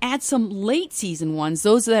 and add some late-season ones,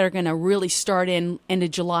 those that are going to really start in end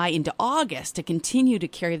of July into August to continue to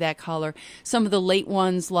carry that color. Some of the late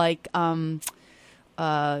ones like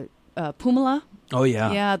Pumila. Oh,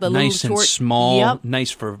 yeah. Yeah, the nice little and short, small,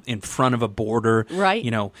 nice for in front of a border. Right.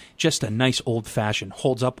 Just a nice old-fashioned,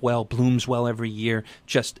 holds up well, blooms well every year,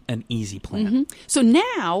 just an easy plant. So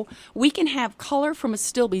now we can have color from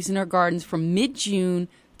astilbes in our gardens from mid-June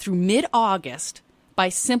through mid-August by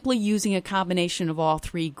simply using a combination of all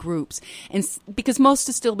three groups. And because most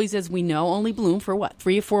astilbes, as we know, only bloom for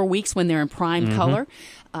 3 or 4 weeks when they're in prime color.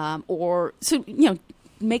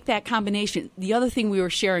 Make that combination. The other thing we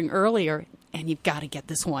were sharing earlier, and you've got to get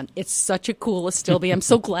this one. It's such a cool astilbe. I'm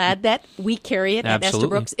so glad that we carry it at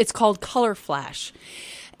Estabrooks. It's called Color Flash.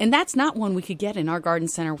 And that's not one we could get in our garden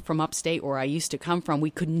center from upstate where I used to come from.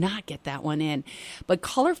 We could not get that one in. But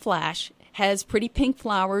Color Flash has pretty pink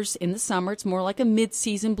flowers in the summer. It's more like a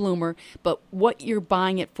mid-season bloomer. But what you're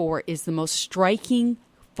buying it for is the most striking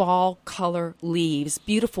fall color leaves.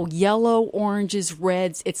 Beautiful yellow, oranges,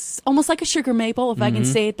 reds. It's almost like a sugar maple, if I can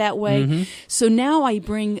say it that way. So now I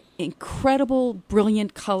bring incredible,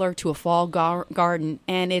 brilliant color to a fall garden.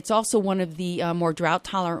 And it's also one of the more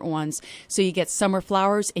drought-tolerant ones. So you get summer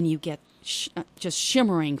flowers and you get just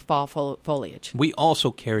shimmering fall foliage. We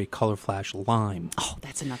also carry Color Flash Lime. Oh,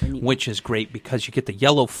 that's another neat one. Which is great because you get the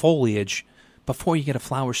yellow foliage before you get a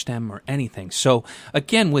flower stem or anything. So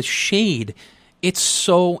again, with shade, it's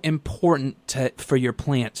so important for your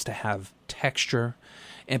plants to have texture,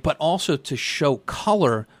 but also to show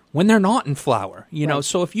color when they're not in flower. Right.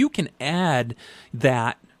 So if you can add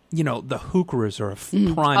that, the heucheras are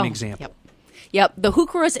a prime example. Yep, the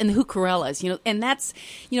heucheras and the heucherellas, and that's,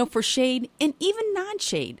 for shade and even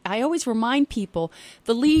non-shade. I always remind people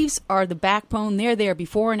the leaves are the backbone. They're there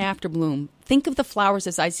before and after bloom. Think of the flowers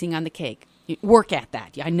as icing on the cake. Work at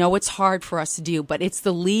that. I know it's hard for us to do, but it's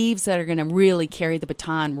the leaves that are going to really carry the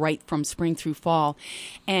baton right from spring through fall.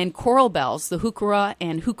 And coral bells, the heuchera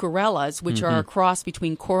and heucherellas, which are a cross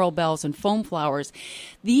between coral bells and foam flowers,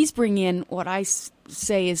 these bring in what I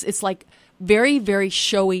say is it's like very, very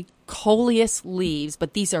showy coleus leaves,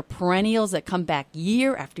 but these are perennials that come back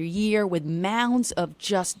year after year with mounds of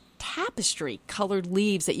just tapestry colored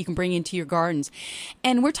leaves that you can bring into your gardens.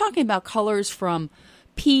 And we're talking about colors from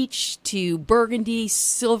peach to burgundy,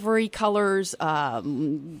 silvery colors.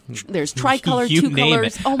 There's tricolor, two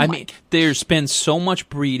colors. Oh my! There's been so much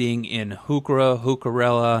breeding in heuchera,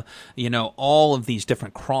 heucherella. All of these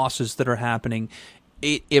different crosses that are happening.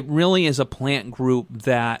 It really is a plant group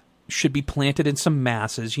that should be planted in some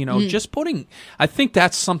masses. Just putting. I think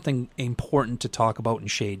that's something important to talk about in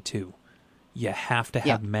shade too. You have to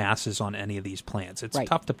have masses on any of these plants. It's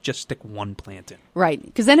tough to just stick one plant in. Right,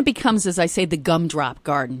 because then it becomes, as I say, the gumdrop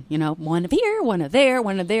garden. One of here, one of there,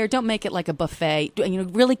 one of there. Don't make it like a buffet.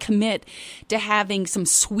 Really commit to having some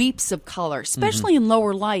sweeps of color, especially in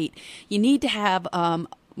lower light. You need to have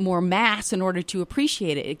more mass in order to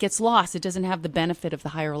appreciate it. It gets lost. It doesn't have the benefit of the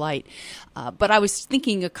higher light. But I was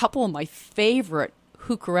thinking a couple of my favorite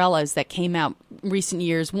heucherellas that came out recent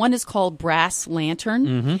years. One is called Brass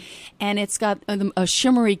Lantern, and it's got a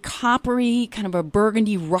shimmery, coppery, kind of a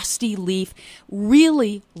burgundy, rusty leaf,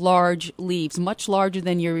 really large leaves, much larger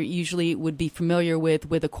than you usually would be familiar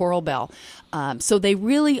with a coral bell. So they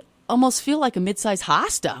really almost feel like a mid-sized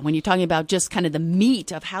hosta when you're talking about just kind of the meat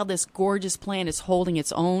of how this gorgeous plant is holding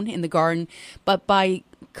its own in the garden. But by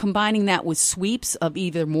combining that with sweeps of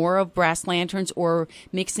either more of brass lanterns or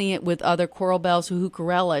mixing it with other coral bells or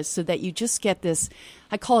heucherellas, so that you just get this,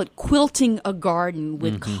 I call it quilting a garden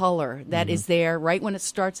with color that is there right when it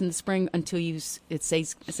starts in the spring until it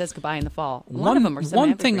says goodbye in the fall.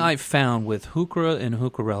 One thing I've found with heuchera and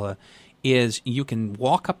heucherella is you can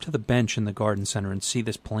walk up to the bench in the garden center and see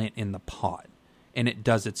this plant in the pot, and it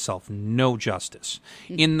does itself no justice.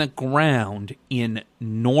 In the ground, in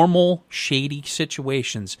normal shady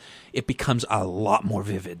situations, it becomes a lot more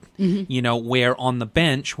vivid. Where on the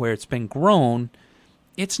bench, where it's been grown,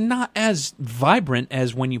 it's not as vibrant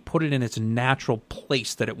as when you put it in its natural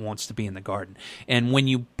place that it wants to be in the garden. And when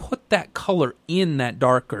you put that color in that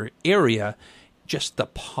darker area, just the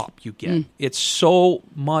pop you get. It's so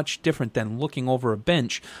much different than looking over a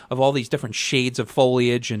bench of all these different shades of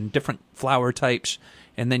foliage and different flower types,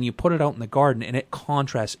 and then you put it out in the garden and it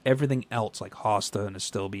contrasts everything else like hosta and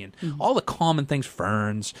astilbe and all the common things,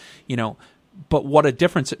 ferns, but what a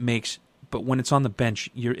difference it makes. But when it's on the bench,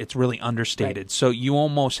 it's really understated. Right. So you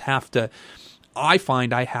almost have to, I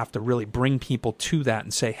find I have to really bring people to that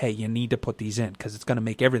and say, hey, you need to put these in because it's going to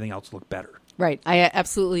make everything else look better. Right. I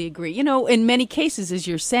absolutely agree. In many cases, as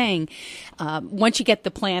you're saying, once you get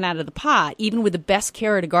the plant out of the pot, even with the best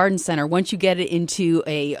care at a garden center, once you get it into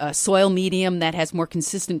a soil medium that has more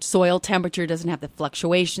consistent soil temperature, doesn't have the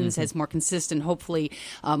fluctuations, has more consistent, hopefully,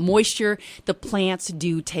 moisture, the plants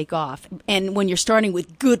do take off. And when you're starting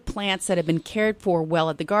with good plants that have been cared for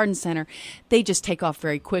well at the garden center, they just take off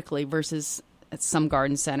very quickly versus at some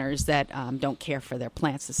garden centers that don't care for their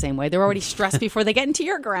plants the same way. They're already stressed before they get into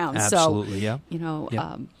your ground. Absolutely, yeah.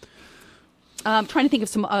 I'm trying to think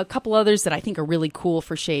of a couple others that I think are really cool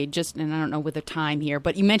for shade, and I don't know with the time here,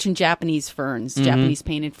 but you mentioned Japanese ferns, Japanese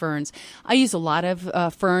painted ferns. I use a lot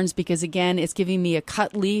of ferns because, again, it's giving me a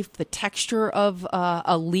cut leaf, the texture of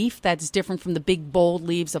a leaf that's different from the big, bold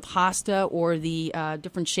leaves of hosta or the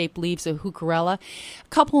different shaped leaves of heucherella. A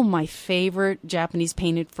couple of my favorite Japanese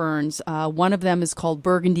painted ferns, one of them is called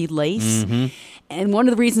burgundy lace. And one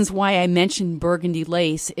of the reasons why I mentioned burgundy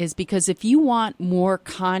lace is because if you want more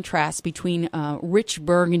contrast between rich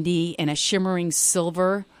burgundy and a shimmering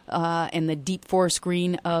silver and the deep forest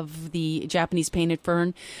green of the Japanese painted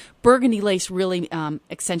fern, burgundy lace really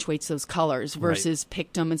accentuates those colors versus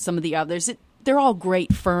pictum and some of the others. They're all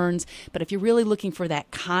great ferns, but if you're really looking for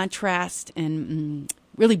that contrast and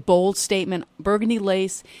really bold statement, burgundy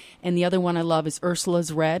lace, and the other one I love is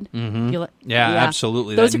Ursula's red. Yeah,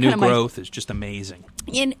 absolutely. Those that new growth is just amazing.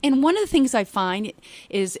 And one of the things I find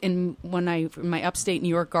is in my upstate New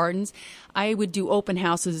York gardens, I would do open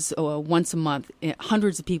houses once a month.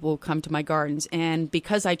 Hundreds of people would come to my gardens, and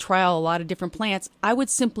because I trial a lot of different plants, I would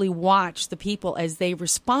simply watch the people as they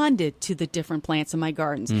responded to the different plants in my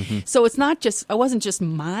gardens. So I wasn't just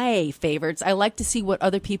my favorites. I like to see what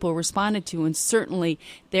other people responded to, and certainly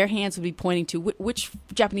their hands would be pointing to which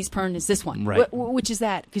Japanese fern is this one, which is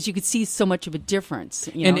that, because you could see so much of a difference.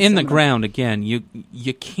 And in the ground, again,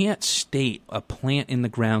 you can't state a plant in the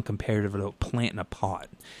ground comparative to a plant in a pot.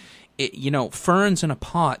 Ferns in a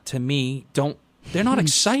pot, to me, they're not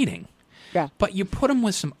exciting. Yeah. But you put them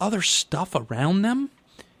with some other stuff around them,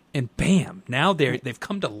 and bam, now they've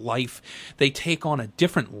come to life. They take on a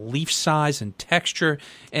different leaf size and texture,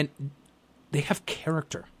 and they have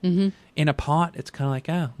character. In a pot, it's kind of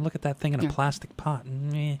like, look at that thing in a plastic pot.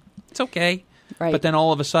 It's okay. Right. But then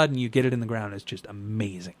all of a sudden, you get it in the ground. It's just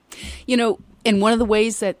amazing. And one of the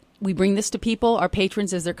ways that we bring this to people, our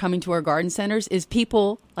patrons, as they're coming to our garden centers, is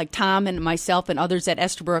people like Tom and myself and others at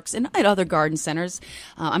Estabrooks and at other garden centers.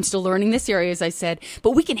 I'm still learning this area, as I said,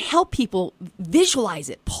 but we can help people visualize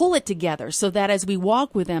it, pull it together, so that as we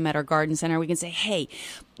walk with them at our garden center, we can say, hey,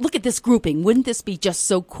 look at this grouping. Wouldn't this be just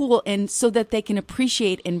so cool? And so that they can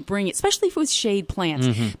appreciate and bring it, especially if it was shade plants,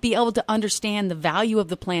 be able to understand the value of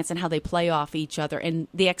the plants and how they play off each other and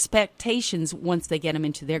the expectations once they get them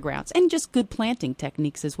into their grounds, and just good planting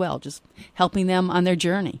techniques as well, just helping them on their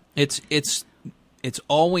journey. It's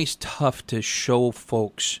always tough to show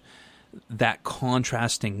folks that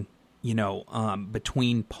contrasting,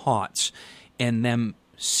 between pots and them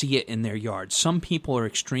see it in their yard. Some people are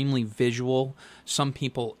extremely visual. Some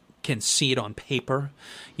people can see it on paper,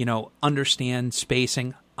 understand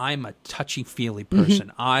spacing. I'm a touchy-feely person.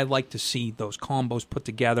 Mm-hmm. I like to see those combos put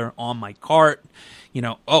together on my cart.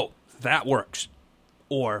 Oh, that works.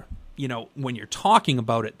 Or, when you're talking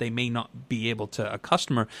about it, they may not be able to, a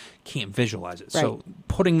customer can't visualize it. Right. So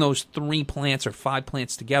putting those 3 plants or 5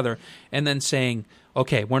 plants together and then saying,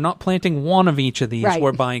 okay, we're not planting one of each of these. Right.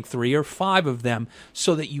 We're buying 3 or 5 of them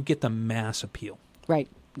so that you get the mass appeal. Right,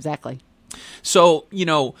 exactly. So,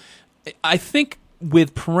 I think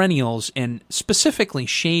with perennials, and specifically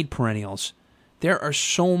shade perennials, there are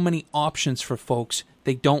so many options for folks.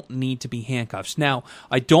 They don't need to be handcuffs. Now,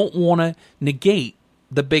 I don't want to negate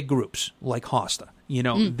the big groups like Hosta.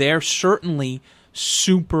 They're certainly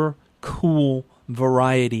super cool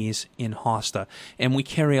varieties in Hosta, and we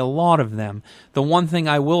carry a lot of them. The one thing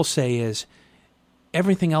I will say is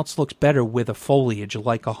everything else looks better with a foliage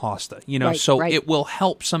like a Hosta. Right. It will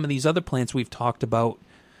help some of these other plants we've talked about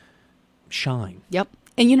shine. Yep.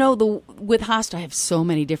 And with Hosta, I have so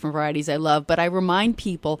many different varieties I love, but I remind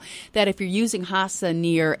people that if you're using Hosta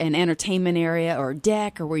near an entertainment area or a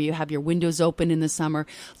deck or where you have your windows open in the summer,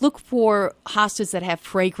 look for Hostas that have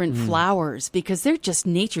fragrant flowers, because they're just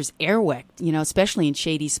nature's airwick, especially in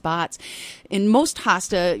shady spots. And most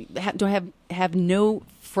Hosta have no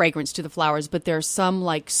fragrance to the flowers, but there's some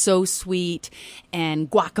like So Sweet and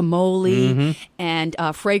Guacamole and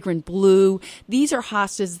Fragrant Blue. These are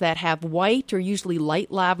hostas that have white or usually light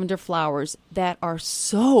lavender flowers that are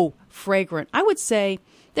so fragrant. I would say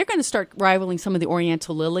they're going to start rivaling some of the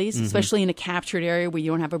oriental lilies, especially in a captured area where you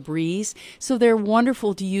don't have a breeze. So they're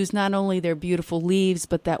wonderful to use, not only their beautiful leaves,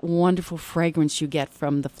 but that wonderful fragrance you get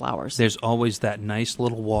from the flowers. There's always that nice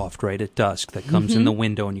little waft right at dusk that comes in the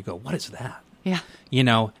window and you go, what is that? Yeah.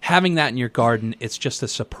 Having that in your garden, it's just a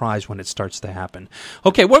surprise when it starts to happen.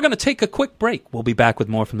 Okay, we're going to take a quick break. We'll be back with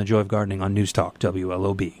more from the Joy of Gardening on News Talk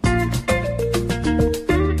WLOB.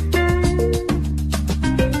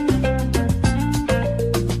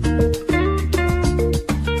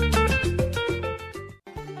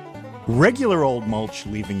 Regular old mulch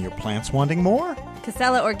leaving your plants wanting more?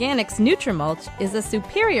 Casella Organics Nutrimulch is a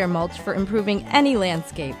superior mulch for improving any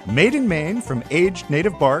landscape. Made in Maine from aged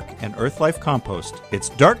native bark and Earthlife compost, its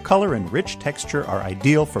dark color and rich texture are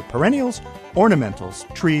ideal for perennials,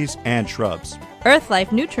 ornamentals, trees, and shrubs. Earthlife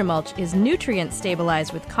Nutrimulch is nutrient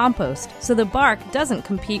stabilized with compost, so the bark doesn't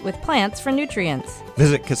compete with plants for nutrients.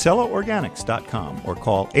 Visit CasellaOrganics.com or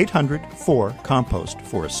call 800-4-COMPOST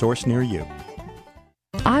for a source near you.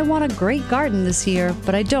 I want a great garden this year,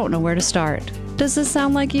 but I don't know where to start. Does this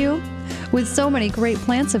sound like you? With so many great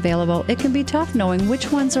plants available, it can be tough knowing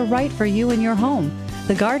which ones are right for you and your home.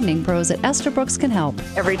 The gardening pros at Estabrooks can help.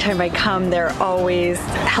 Every time I come, they're always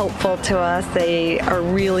helpful to us. They are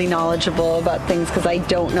really knowledgeable about things because I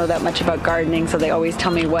don't know that much about gardening, so they always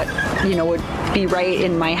tell me what, would be right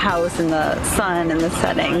in my house and the sun and the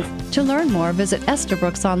settings. To learn more, visit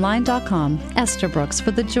EstabrooksOnline.com. Estabrooks,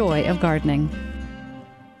 for the joy of gardening.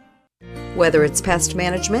 Whether it's pest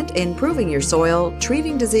management, improving your soil,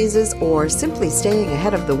 treating diseases, or simply staying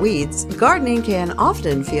ahead of the weeds, gardening can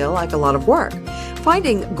often feel like a lot of work.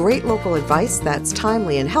 Finding great local advice that's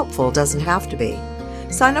timely and helpful doesn't have to be.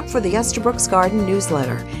 Sign up for the Estabrooks Garden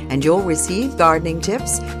newsletter, and you'll receive gardening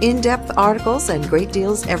tips, in-depth articles, and great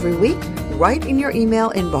deals every week right in your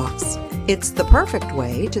email inbox. It's the perfect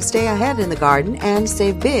way to stay ahead in the garden and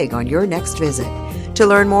save big on your next visit. To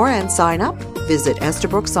learn more and sign up, visit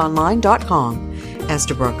EstabrooksOnline.com.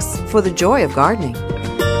 Estabrooks, for the joy of gardening.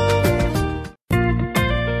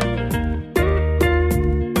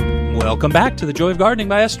 Welcome back to the Joy of Gardening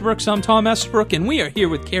by Estabrooks. I'm Tom Estabrook, and we are here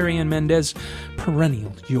with Carrie Ann Mendez,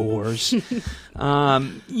 perennial yours.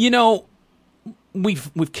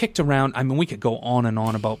 We've kicked around. I mean, we could go on and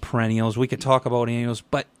on about perennials. We could talk about annuals,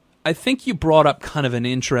 but I think you brought up kind of an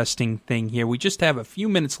interesting thing here. We just have a few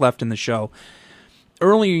minutes left in the show.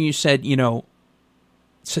 Earlier you said,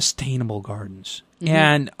 sustainable gardens. Mm-hmm.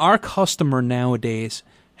 And our customer nowadays,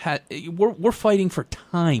 we're fighting for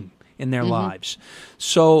time in their lives.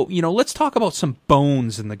 So, let's talk about some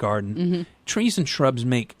bones in the garden. Mm-hmm. Trees and shrubs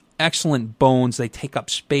make excellent bones. They take up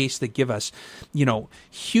space. They give us,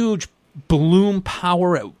 huge bloom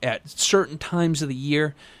power at certain times of the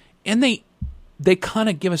year. And they kind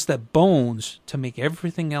of give us that bones to make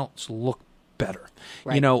everything else look better.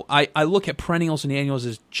 Right. I look at perennials and annuals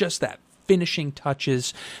as just that finishing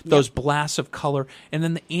touches, those blasts of color, and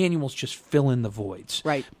then the annuals just fill in the voids.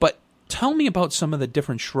 Right. But tell me about some of the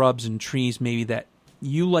different shrubs and trees maybe that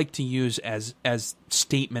you like to use as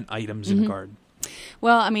statement items in a garden.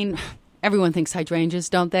 Well, I mean, Everyone thinks hydrangeas,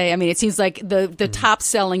 don't they? I mean, it seems like the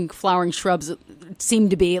top-selling flowering shrubs seem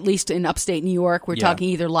to be, at least in upstate New York, we're talking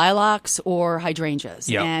either lilacs or hydrangeas.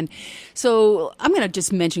 Yep. And so I'm going to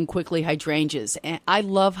just mention quickly hydrangeas. And I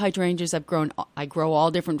love hydrangeas. I grow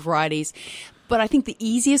all different varieties. But I think the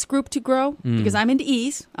easiest group to grow, because I'm into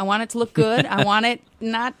ease, I want it to look good. I want it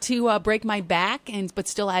not to break my back, but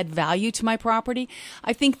still add value to my property.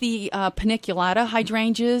 I think the paniculata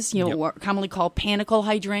hydrangeas, commonly called panicle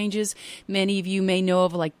hydrangeas. Many of you may know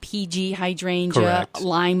of like PG hydrangea, Correct.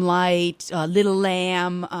 Limelight, Little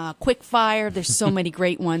Lamb, Quickfire. There's so many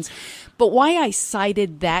great ones. But why I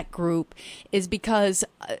cited that group is because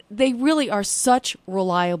they really are such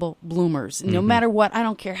reliable bloomers. No matter what, I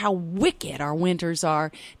don't care how wicked our winters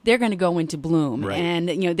are, they're going to go into bloom. Right. And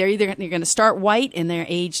they're going to start white and they're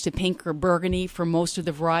aged to pink or burgundy for most of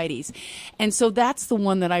the varieties. And so that's the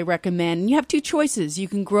one that I recommend. And you have two choices. You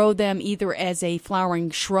can grow them either as a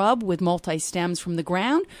flowering shrub with multi-stems from the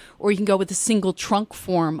ground, or you can go with a single trunk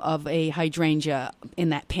form of a hydrangea in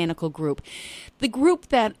that panicle group. The group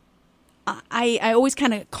that I always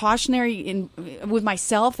kind of cautionary with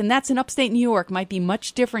myself, and that's in upstate New York. Might be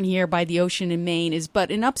much different here by the ocean in Maine.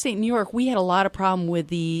 But in upstate New York, we had a lot of problem with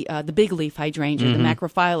the big leaf hydrangea, the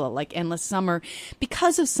macrophylla, like Endless Summer,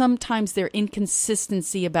 because of sometimes their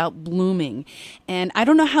inconsistency about blooming. And I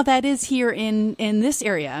don't know how that is here in this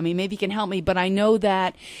area. I mean, maybe you can help me, but I know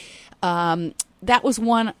that. That was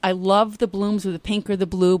one. I love the blooms with the pink or the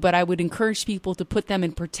blue, but I would encourage people to put them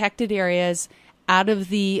in protected areas, out of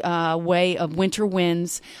the way of winter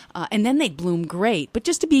winds, and then they bloom great. But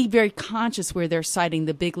just to be very conscious where they're citing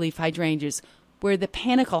the big leaf hydrangeas, where the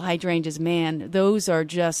panicle hydrangeas, man, those are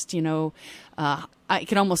just, I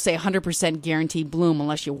can almost say 100% guaranteed bloom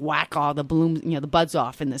unless you whack all the bloom, the buds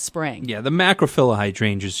off in the spring. Yeah, the macrophylla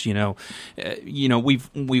hydrangeas,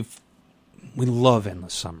 we love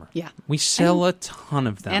Endless Summer. Yeah. We sell a ton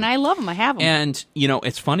of them. And I love them. I have them. And,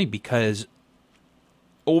 it's funny because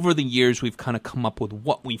over the years, we've kind of come up with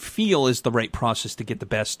what we feel is the right process to get the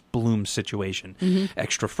best bloom situation.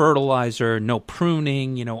 Extra fertilizer, no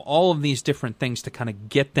pruning, all of these different things to kind of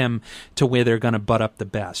get them to where they're going to bud up the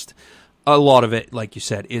best. A lot of it, like you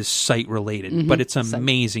said, is site-related, but it's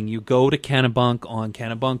amazing. You go to Kennebunk on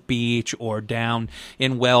Kennebunk Beach or down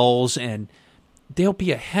in Wells, and there'll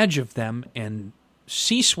be a hedge of them in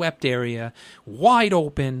sea-swept area, wide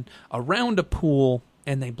open, around a pool,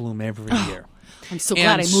 and they bloom every year. I'm so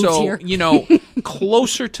glad I moved here.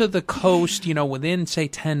 Closer to the coast, within, say,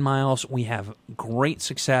 10 miles, we have great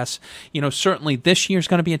success. Certainly this year's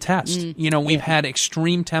going to be a test. We've had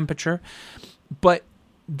extreme temperature, but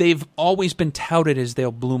they've always been touted as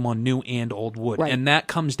they'll bloom on new and old wood. Right. And that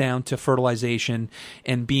comes down to fertilization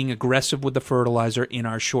and being aggressive with the fertilizer in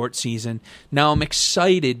our short season. Now I'm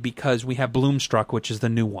excited because we have Bloomstruck, which is the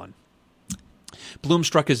new one.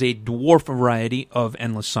 Bloomstruck is a dwarf variety of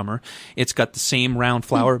Endless Summer. It's got the same round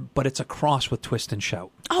flower, but it's a cross with Twist and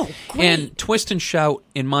Shout. Oh, great. And Twist and Shout,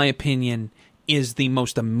 in my opinion, is the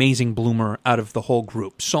most amazing bloomer out of the whole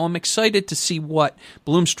group. So I'm excited to see what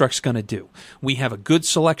Bloomstruck's going to do. We have a good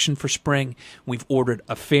selection for spring. We've ordered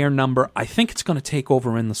a fair number. I think it's going to take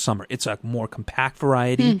over in the summer. It's a more compact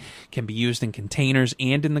variety, can be used in containers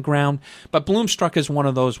and in the ground. But Bloomstruck is one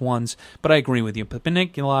of those ones. But I agree with you.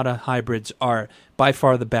 Paniculata hybrids are by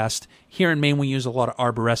far the best. Here in Maine, we use a lot of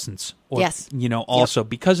arborescents. Yes. Also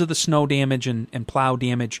because of the snow damage and plow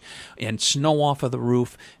damage and snow off of the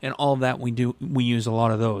roof and all of that, we use a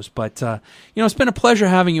lot of those. But, it's been a pleasure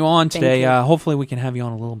having you on today. Hopefully we can have you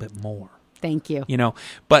on a little bit more. Thank you.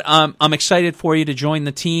 But I'm excited for you to join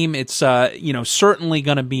the team. It's, certainly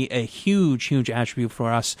going to be a huge, huge attribute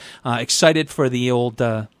for us. Excited for the old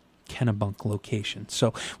Kennebunk location.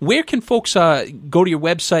 So where can folks go to your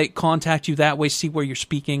website, contact you that way, see where you're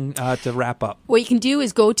speaking to wrap up? What you can do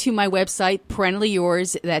is go to my website, Perennially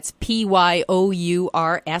Yours. That's PYOURS.com,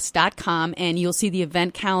 and you'll see the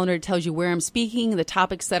event calendar. It tells you where I'm speaking, the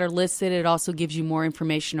topics that are listed. It also gives you more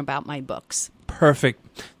information about my books.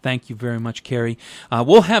 Perfect. Thank you very much, Carrie.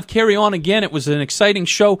 We'll have Carrie on again. It was an exciting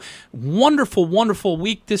show. Wonderful, wonderful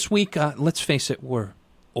week this week. Let's face it, we're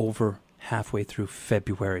over halfway through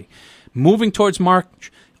February. Moving towards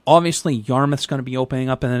March, obviously Yarmouth's going to be opening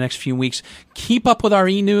up in the next few weeks. Keep up with our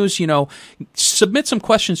e-news, submit some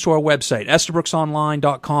questions to our website,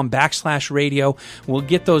 estabrooksonline.com/radio. We'll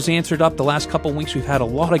get those answered up. The last couple of weeks we've had a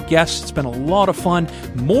lot of guests. It's been a lot of fun.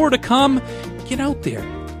 More to come. Get out there.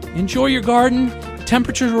 Enjoy your garden.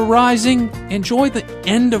 Temperatures are rising. Enjoy the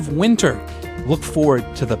end of winter. Look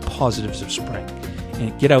forward to the positives of spring.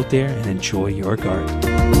 And get out there and enjoy your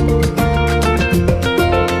garden.